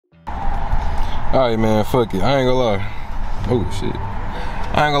Alright, man, fuck it. I ain't gonna lie. Oh, shit.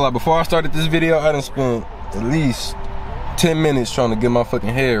 I ain't gonna lie. Before I started this video, I done spent at least 10 minutes trying to get my fucking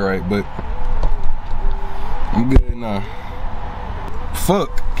head right, but I'm good now.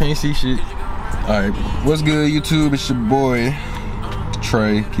 Fuck. Can't see shit. Alright, what's good, YouTube? It's your boy,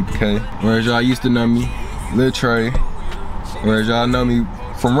 Trey, keep it K. Whereas y'all used to know me, Lil Trey. Whereas y'all know me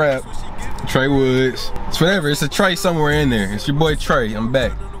from rap, Trey Woods. It's whatever, it's a Trey somewhere in there. It's your boy Trey, I'm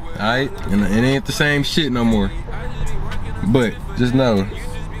back. Alright? And it ain't the same shit no more. But, just know,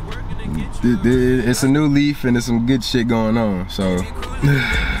 it's a new leaf and there's some good shit going on. So,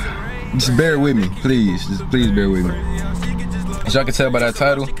 just bear with me, please. Just please bear with me. As y'all can tell by that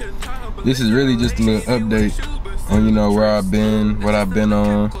title, this is really just a little update on, you know, where I've been, what I've been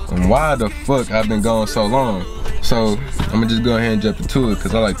on, and why the fuck I've been gone so long. So, I'm gonna just go ahead and jump into it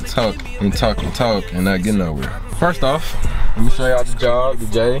because I like to talk and talk and talk and not get nowhere. First off, let me show y'all the job, the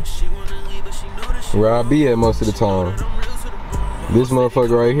J, where I be at most of the time. This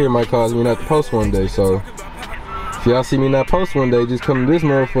motherfucker right here might cause me not to post one day, so if y'all see me not post one day, just come to this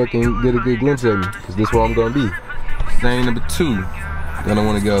motherfucker and get a good glimpse at me, because this is where I'm gonna be. Thing number 2 that I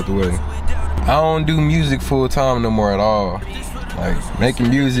want to get out the way. I don't do music full time no more at all. Like, making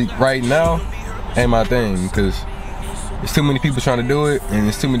music right now ain't my thing, because there's too many people trying to do it, and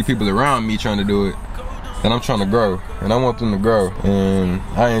there's too many people around me trying to do it, and I'm trying to grow, and I want them to grow, and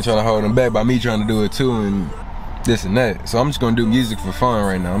I ain't trying to hold them back by me trying to do it too, and this and that. So I'm just gonna do music for fun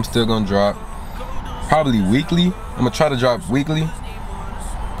right now. I'm still gonna drop probably weekly. I'm gonna try to drop weekly,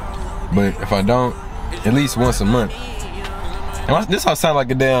 but if I don't, at least once a month. And this all sound like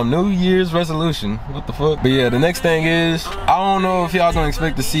a damn New Year's resolution. What the fuck? But yeah, the next thing is, I don't know if y'all gonna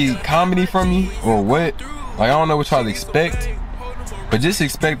expect to see comedy from me or what. Like, I don't know what y'all expect, but just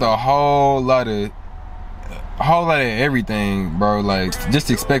expect a whole lot of everything, bro. Like,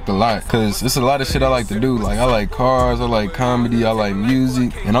 just expect a lot, cause it's a lot of shit I like to do. Like, I like cars, I like comedy, I like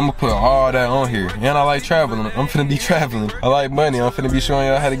music, and I'm gonna put all that on here. And I like traveling. I'm finna be traveling. I like money. I'm finna be showing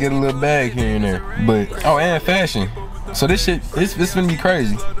y'all how to get a little bag here and there. But and fashion. So this shit, it's finna be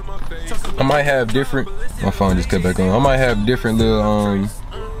crazy. I might have different. My phone just cut back on. I might have different little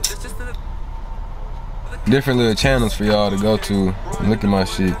channels for y'all to go to and look at my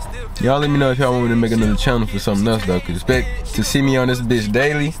shit. Y'all let me know if y'all want me to make another channel for something else though, cause expect to see me on this bitch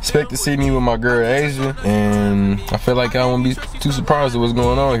daily. Expect to see me with my girl Asia, and I feel like I won't be too surprised at what's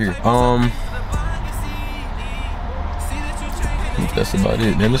going on here. That's about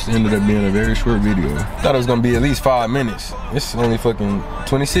it. Then this ended up being a very short video. Thought it was gonna be at least 5 minutes. It's only fucking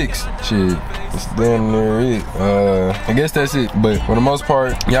 26. Shit, it's damn near it. I guess that's it. But for the most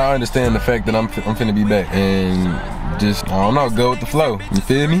part, y'all understand the fact that I'm finna be back, and just, I don't know, go with the flow. You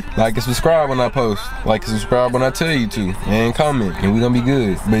feel me? Like and subscribe when I post. Like and subscribe when I tell you to, and comment, and we gonna be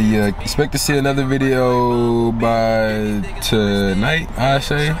good. But yeah, expect to see another video by tonight, I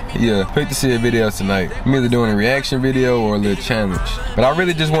say. Yeah, expect to see a video tonight. I'm either doing a reaction video or a little challenge. But I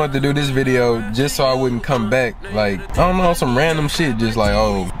really just wanted to do this video just so I wouldn't come back like, I don't know, some random shit, just like,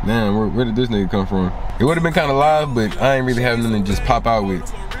 oh man, where did this nigga come from? It would have been kind of live, but I ain't really having nothing to just pop out with.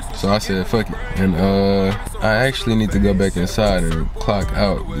 So I said, fuck it. And I actually need to go back inside and clock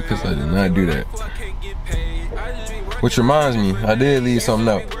out because I did not do that. Which reminds me, I did leave something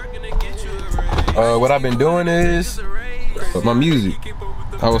out. What I've been doing is my music.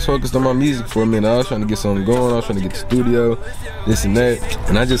 I was focused on my music for a minute. I was trying to get something going. I was trying to get the studio, this and that.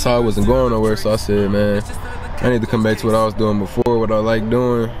 And I just saw it wasn't going nowhere. So I said, man, I need to come back to what I was doing before, what I like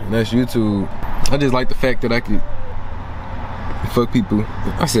doing, and that's YouTube. I just like the fact that I could fuck people.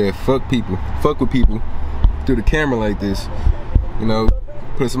 I said fuck people. Fuck with people through the camera like this. You know,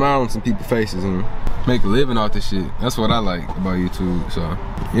 put a smile on some people's faces and make a living off this shit. That's what I like about YouTube. So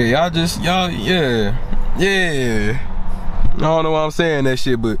yeah, yeah. I don't know why I'm saying that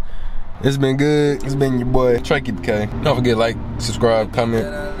shit, but it's been good. It's been your boy, Trey, keep it K. Don't forget, like, subscribe, comment.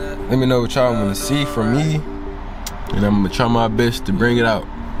 Let me know what y'all want to see from me, and I'm gonna try my best to bring it out.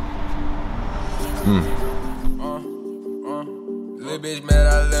 Little bitch mad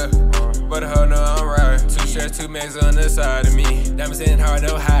I left, but the hoe know I'm right. 2 shirts, 2 mags on the side of me. Diamonds sitting hard,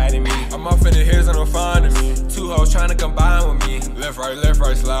 no hiding me. I'm off in the hills and I'm finding me. 2 hoes trying to combine with me. Left, right,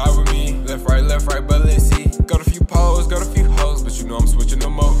 slide with me. Left, right, but let's see. Got a few poles, got a few hoes, but you know I'm switching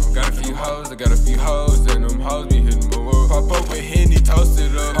them up. Got a few hoes, I got a few hoes, and them hoes be hitting me up. Pop up with Henny,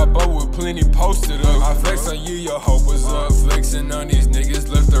 toasted up. Pop up with plenty, posted up. I flex on you, your hope was up. Flexing on these niggas,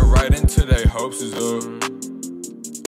 left or right until they hopes is up.